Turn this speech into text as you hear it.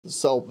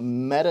So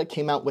Meta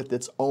came out with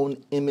its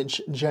own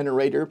image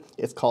generator.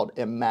 It's called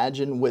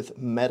Imagine with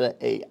Meta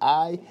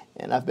AI,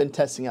 and I've been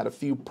testing out a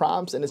few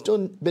prompts, and it's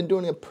been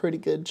doing a pretty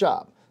good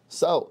job.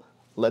 So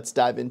let's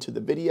dive into the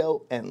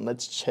video and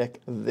let's check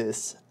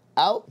this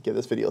out. Give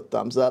this video a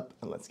thumbs up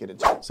and let's get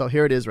into it. So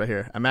here it is right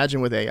here.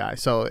 Imagine with AI.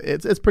 So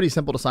it's pretty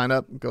simple to sign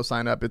up. Go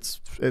sign up. It's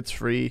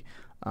free.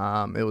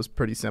 It was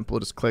pretty simple,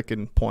 just click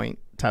and point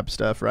type of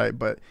stuff, right?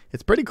 But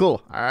it's pretty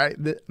cool. All right,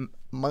 the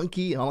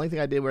monkey, the only thing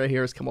I did right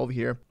here is come over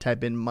here,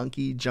 type in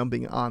monkey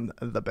jumping on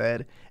the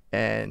bed,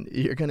 and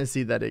you're gonna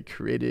see that it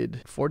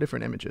created 4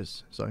 different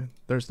images. So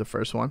there's the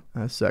first one,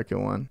 the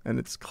second one, and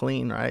it's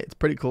clean, right? It's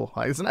pretty cool.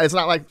 Like, it's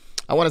not like,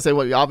 I want to say,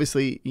 well,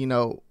 obviously, you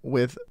know,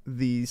 with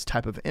these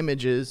type of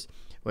images,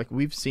 like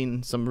we've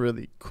seen some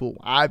really cool,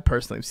 I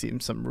personally have seen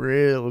some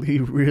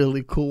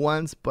really cool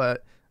ones,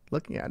 but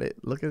looking at it,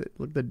 look at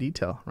the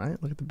detail,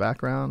 right? Look at the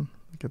background,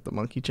 look at the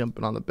monkey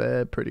jumping on the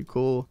bed, pretty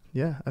cool.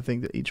 Yeah, I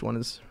think that each one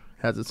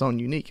has its own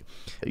unique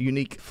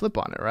flip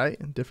on it,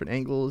 right? Different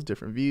angles,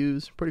 different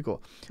views, pretty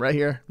cool. Right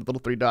here, the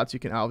little 3 dots, you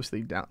can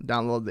obviously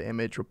download the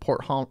image,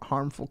 report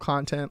harmful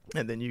content,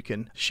 and then you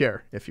can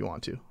share if you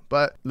want to.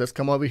 But let's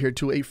come over here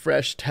to a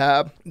fresh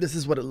tab. This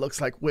is what it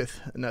looks like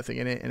with nothing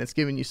in it, and it's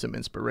giving you some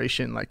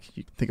inspiration. Like,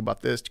 you can think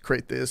about this,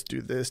 create this,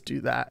 do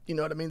that. You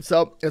know what I mean?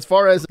 So as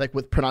far as like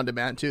with print on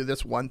demand too,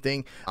 that's one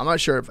thing. I'm not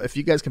sure if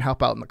you guys can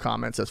help out in the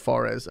comments as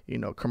far as, you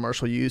know,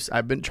 commercial use.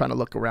 I've been trying to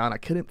look around. I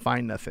couldn't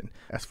find nothing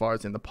as far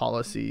as in the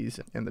policies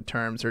and the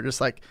terms. They're just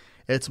like,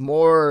 it's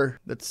more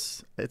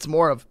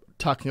of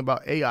talking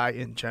about AI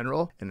in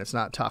general, and it's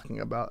not talking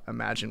about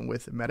Imagine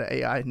with Meta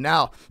AI.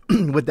 Now,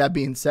 with that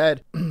being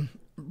said,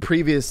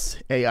 previous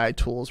AI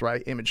tools,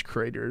 right? Image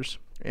creators,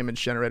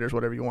 image generators,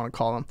 whatever you want to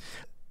call them.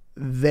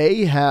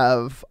 They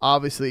have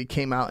obviously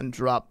came out and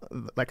dropped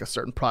like a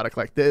certain product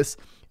like this.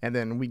 And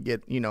then we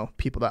get, you know,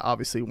 people that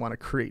obviously want to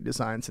create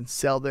designs and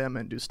sell them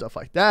and do stuff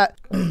like that.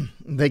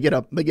 They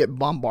get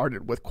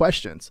bombarded with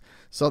questions.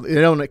 So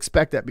they don't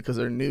expect that because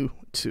they're new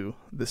to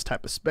this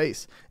type of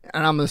space.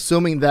 And I'm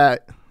assuming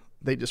that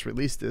they just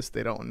released this.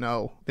 They don't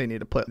know. They need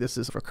to put this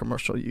is for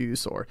commercial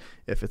use or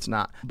if it's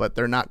not, but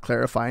they're not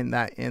clarifying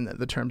that in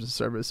the terms of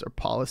service or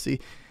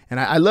policy. And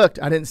I looked,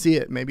 I didn't see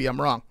it. Maybe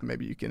I'm wrong.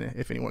 Maybe you can,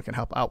 if anyone can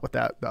help out with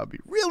that, that would be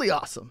really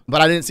awesome.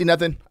 But I didn't see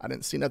nothing.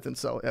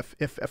 So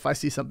if I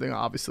see something,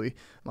 obviously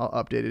I'll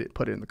update it,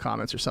 put it in the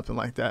comments or something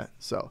like that.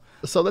 So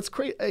let's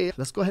go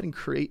ahead and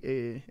create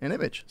an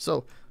image.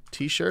 So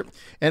t-shirt,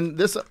 and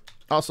this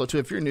also too,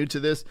 if you're new to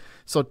this,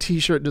 so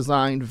t-shirt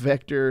design,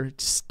 vector,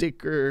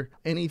 sticker,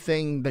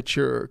 anything that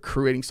you're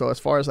creating. So as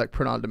far as like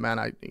print on demand,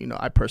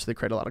 I personally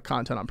create a lot of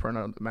content on print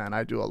on demand.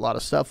 I do a lot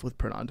of stuff with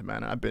print on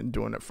demand, and I've been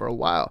doing it for a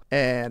while,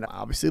 and I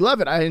obviously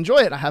love it. I enjoy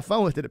it. I have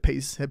fun with it. It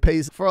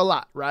pays for a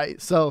lot,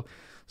 right? So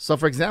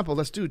for example,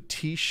 let's do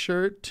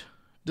t-shirt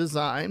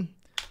design.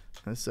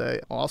 I say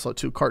also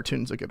too,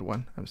 cartoon's a good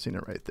one. I've seen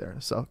it right there.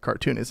 So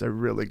cartoon is a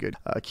really good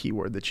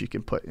keyword that you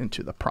can put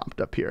into the prompt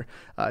up here.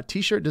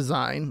 T-shirt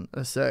design,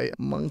 let's say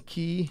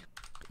monkey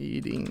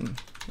eating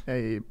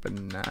a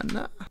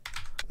banana.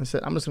 I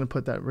said, I'm just going to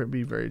put that,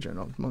 be very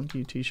general.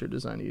 Monkey t-shirt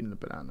design eating a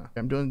banana.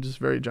 I'm doing just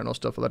very general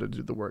stuff. I'll let it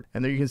do the work.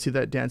 And there you can see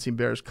that dancing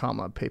bears,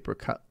 comma, paper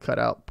cut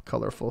out,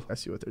 colorful. I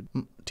see what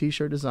they're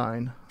t-shirt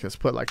design. Just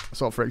put like,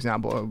 so for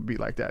example, it would be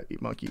like that,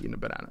 monkey eating a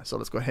banana. So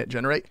let's go ahead,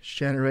 generate.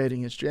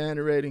 It's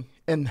generating.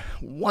 And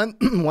one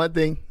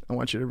thing I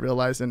want you to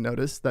realize and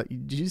notice that,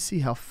 did you see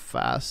how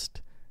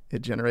fast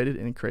it generated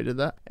and created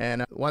that?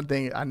 And one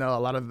thing I know, a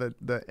lot of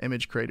the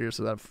image creators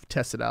that I've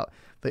tested out,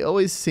 they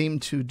always seem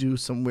to do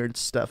some weird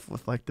stuff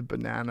with like the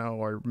banana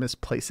or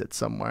misplace it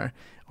somewhere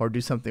or do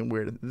something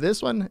weird.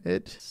 This one,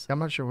 I'm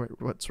not sure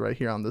what's right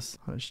here on his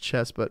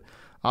chest, but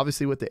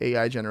obviously with the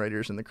AI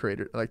generators and the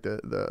creator, like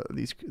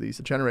these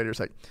generators,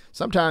 like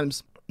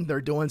sometimes they're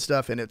doing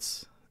stuff and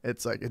it's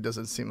like it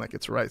doesn't seem like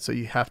it's right. So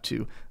you have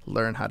to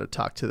learn how to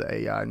talk to the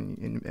AI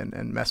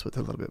and mess with it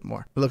a little bit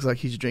more. It looks like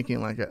he's drinking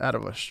like out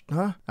of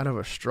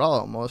a straw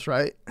almost,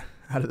 right?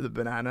 Out of the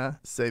banana.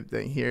 Same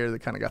thing here. They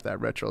kind of got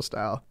that retro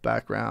style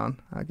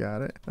background. I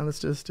got it. Now let's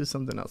just do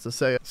something else.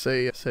 Let's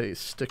say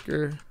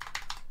sticker,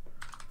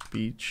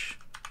 beach,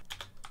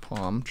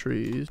 palm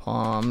trees.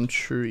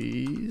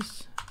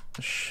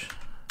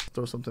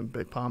 Throw something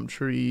big. Palm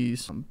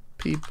trees. Some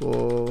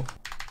people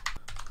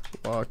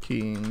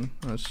walking.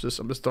 I'm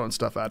just throwing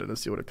stuff at it and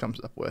see what it comes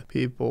up with.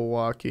 People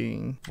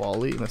walking.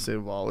 Let's say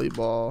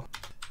volleyball.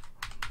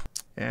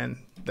 And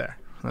there.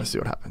 Let's see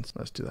what happens.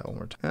 Let's do that one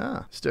more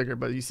time. Sticker.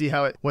 But you see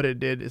how what it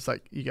did is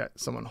like you got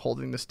someone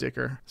holding the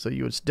sticker. So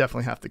you would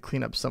definitely have to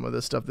clean up some of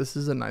this stuff. This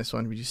is a nice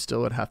one, but you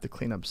still would have to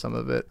clean up some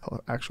of it.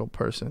 Actual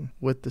person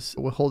with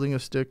holding a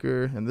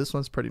sticker. And this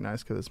one's pretty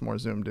nice because it's more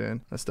zoomed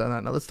in. Let's do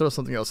that. Now let's throw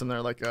something else in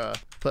there, like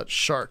put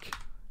shark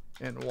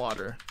in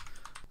water.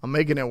 I'm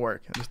making it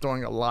work. I'm just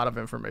throwing a lot of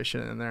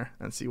information in there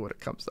and see what it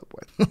comes up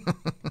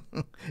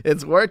with.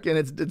 It's working.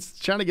 It's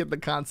trying to get the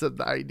concept,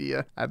 the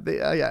idea.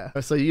 Yeah.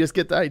 So you just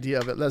get the idea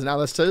of it.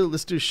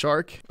 Let's do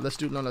shark. Let's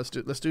do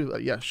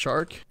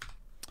shark.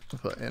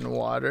 Put in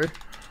water.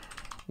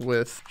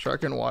 with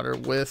shark in water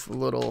with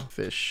little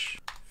fish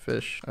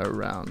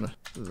around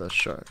the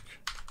shark.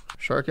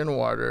 Shark in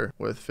water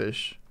with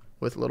fish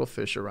with little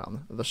fish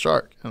around the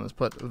shark. And let's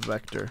put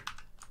vector,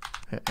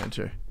 hit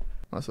enter.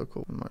 That's so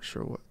cool. I'm not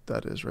sure what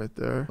that is right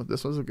there, but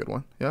this was a good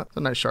one. Yeah, it's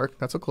a nice shark.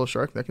 That's a cool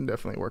shark. That can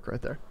definitely work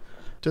right there.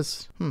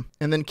 Just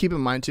and then keep in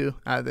mind too,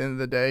 at the end of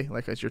the day,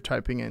 like as you're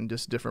typing in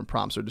just different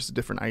prompts or just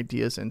different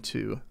ideas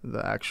into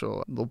the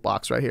actual little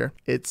box right here,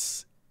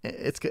 it's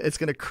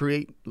going to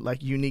create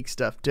like unique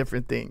stuff,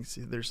 different things.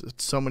 There's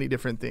so many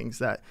different things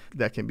that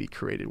can be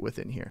created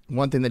within here.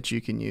 One thing that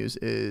you can use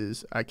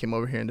is I came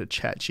over here into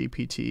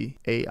ChatGPT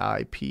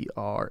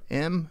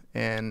AIPRM,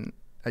 and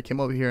I came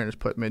over here and just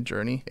put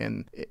Midjourney,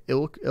 and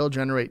it'll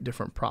generate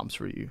different prompts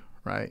for you,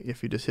 right?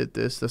 If you just hit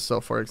this, so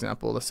for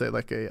example, let's say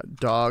like a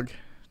dog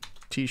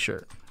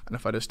t-shirt, and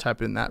if I just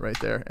type in that right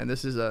there, and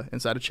this is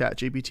inside of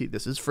ChatGPT,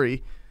 this is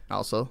free.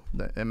 Also,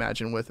 the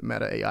Imagine with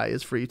Meta AI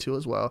is free too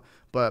as well.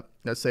 But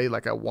let's say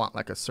like I want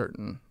like a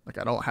certain, like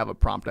I don't have a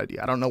prompt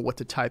idea. I don't know what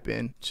to type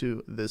in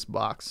to this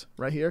box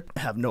right here. I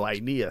have no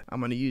idea. I'm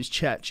going to use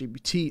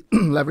ChatGPT,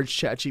 leverage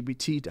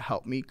ChatGPT to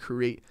help me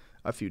create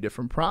a few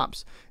different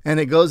prompts. And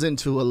it goes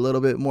into a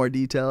little bit more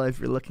detail. If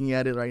you're looking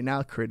at it right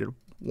now, created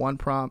 1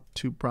 prompt,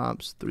 2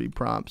 prompts, 3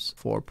 prompts,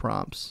 4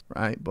 prompts,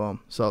 right?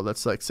 Boom. So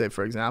let's like say,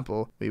 for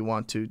example, we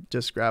want to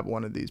just grab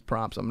one of these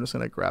prompts. I'm just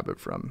going to grab it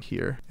from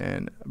here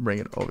and bring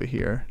it over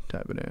here,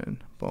 type it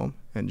in, boom,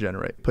 and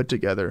generate. Put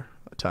together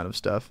a ton of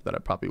stuff that I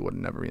probably would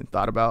have never even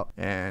thought about.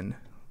 And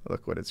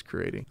look what it's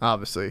creating.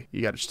 Obviously,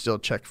 you got to still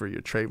check for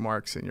your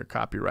trademarks and your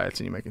copyrights,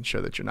 and you're making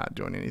sure that you're not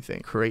doing anything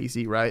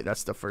crazy, right?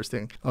 That's the first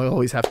thing. I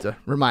always have to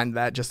remind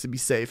that just to be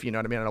safe. You know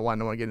what I mean? I don't want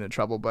no one getting into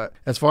trouble. But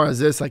as far as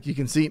this, like you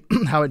can see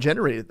how it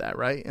generated that,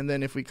 right? And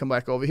then if we come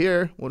back over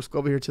here, we'll just go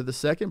over here to the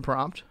second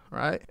prompt,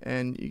 right?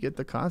 And you get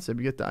the concept,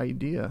 you get the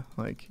idea.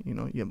 Like, you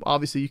know,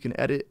 obviously you can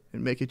edit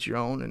and make it your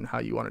own and how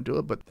you want to do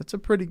it, but that's a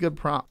pretty good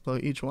prompt for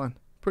each one.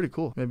 Pretty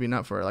cool. Maybe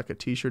not for like a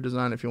t-shirt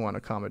design if you want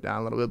to calm it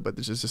down a little bit, but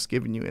this is just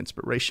giving you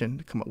inspiration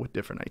to come up with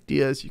different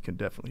ideas. You can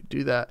definitely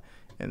do that.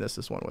 And this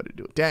is one way to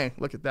do it. Dang,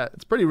 look at that.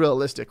 It's pretty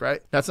realistic,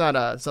 right? That's not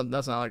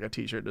that's not like a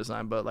t-shirt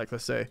design, but like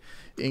let's say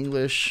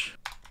English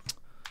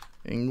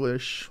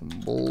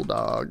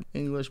Bulldog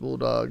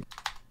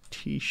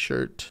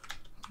t-shirt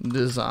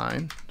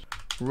design,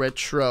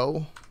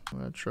 retro,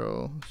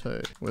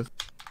 say with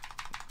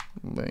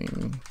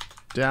laying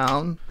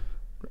down.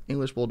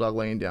 English Bulldog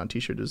laying down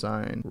t-shirt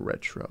design,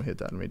 retro. Hit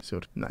that and made it so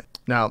nice.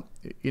 Now,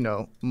 you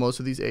know, most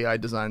of these AI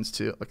designs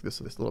too, like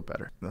this is a little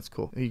better. That's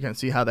cool. You can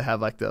see how they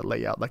have like the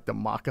layout, like the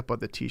mock-up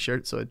of the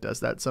t-shirt. So it does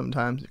that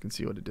sometimes. You can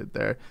see what it did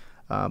there.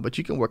 But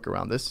you can work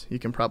around this. You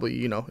can probably,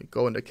 you know,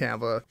 go into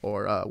Canva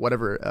or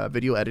whatever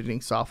video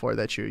editing software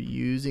that you're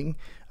using.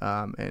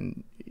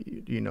 And,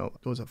 you know,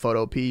 it was a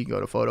Photo P. You go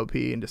to Photo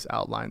P and just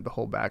outline the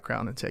whole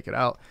background and take it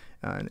out.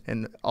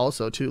 And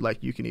also too,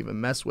 like you can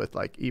even mess with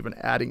like even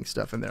adding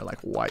stuff in there, like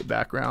white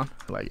background,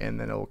 like, and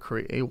then it will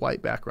create a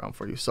white background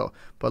for you. So,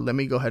 but let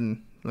me go ahead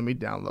and let me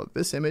download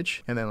this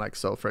image. And then like,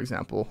 so for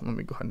example, let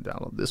me go ahead and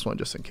download this one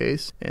just in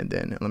case. And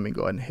then let me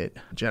go ahead and hit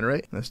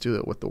generate. Let's do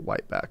it with the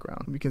white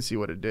background. You can see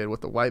what it did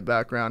with the white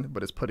background,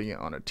 but it's putting it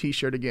on a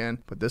t-shirt again.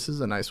 But this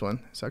is a nice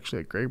one. It's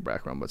actually a gray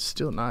background, but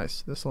still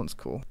nice. This one's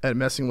cool. And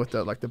messing with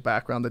the, like the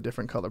background, the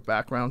different color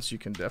backgrounds, you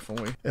can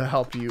definitely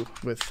help you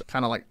with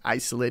kind of like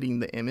isolating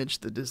the image,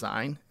 the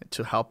design,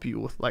 to help you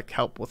with like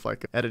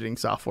editing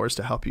softwares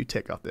to help you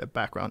take out the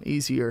background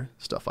easier,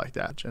 stuff like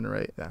that.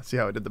 Generate. Yeah. See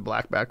how I did the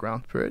black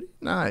background? Pretty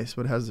nice,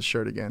 but it has the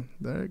shirt again.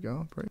 There you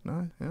go. Pretty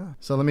nice. Yeah.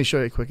 So let me show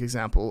you a quick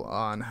example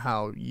on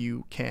how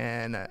you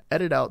can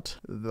edit out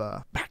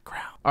the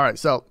background. All right.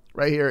 So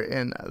right here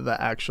in the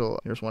actual,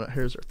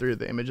 here's 3 of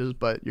the images,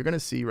 but you're going to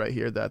see right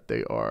here that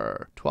they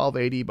are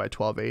 1280 by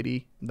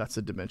 1280. That's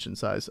the dimension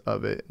size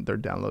of it. They're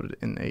downloaded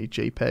in a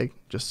JPEG.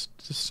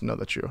 Just know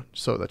that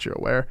you're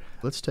aware.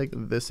 Let's take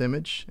this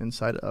image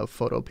inside of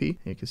Photo P.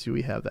 You can see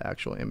we have the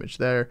actual image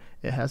there.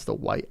 It has the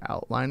white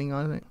outlining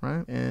on it,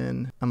 right?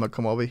 And I'm going to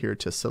come over here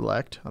to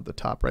select at the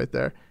top right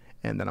there.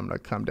 And then I'm going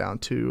to come down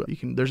to,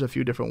 there's a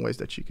few different ways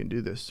that you can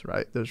do this,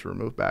 right? There's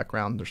remove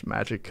background, there's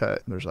magic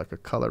cut, there's like a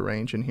color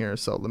range in here.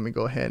 So let me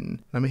go ahead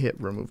and let me hit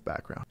remove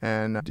background.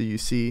 And do you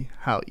see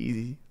how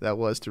easy that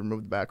was to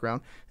remove the background?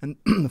 And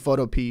the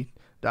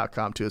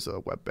photop.com too is a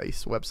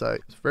web-based website.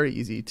 It's very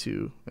easy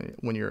to,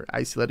 when you're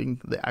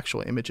isolating the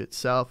actual image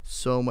itself,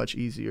 so much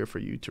easier for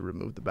you to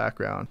remove the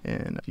background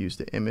and use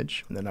the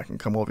image. And then I can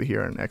come over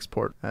here and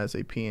export as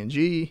a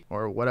PNG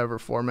or whatever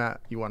format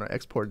you want to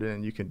export it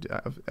in. You can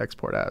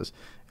export as,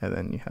 and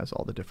then it has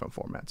all the different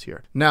formats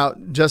here. Now,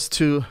 just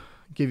to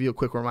give you a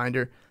quick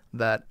reminder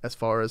that as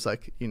far as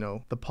like, you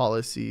know, the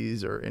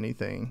policies or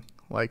anything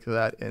like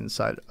that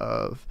inside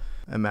of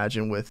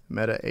Imagine with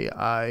Meta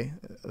AI,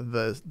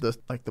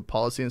 the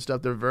policy and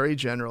stuff, they're very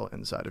general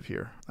inside of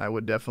here. I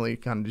would definitely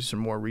kind of do some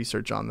more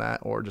research on that,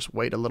 or just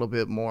wait a little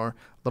bit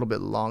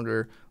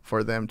longer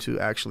for them to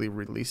actually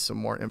release some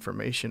more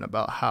information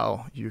about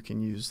how you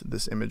can use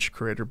this image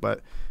creator.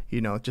 But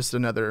just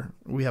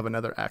we have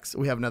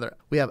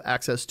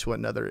access to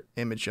another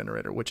image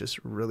generator, which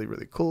is really,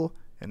 really cool,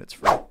 and it's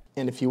free.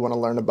 And if you want to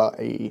learn about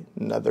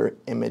another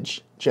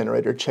image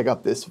generator, check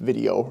out this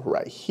video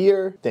right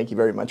here. Thank you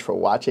very much for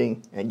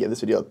watching, and give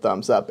this video a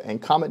thumbs up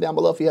and comment down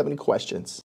below if you have any questions.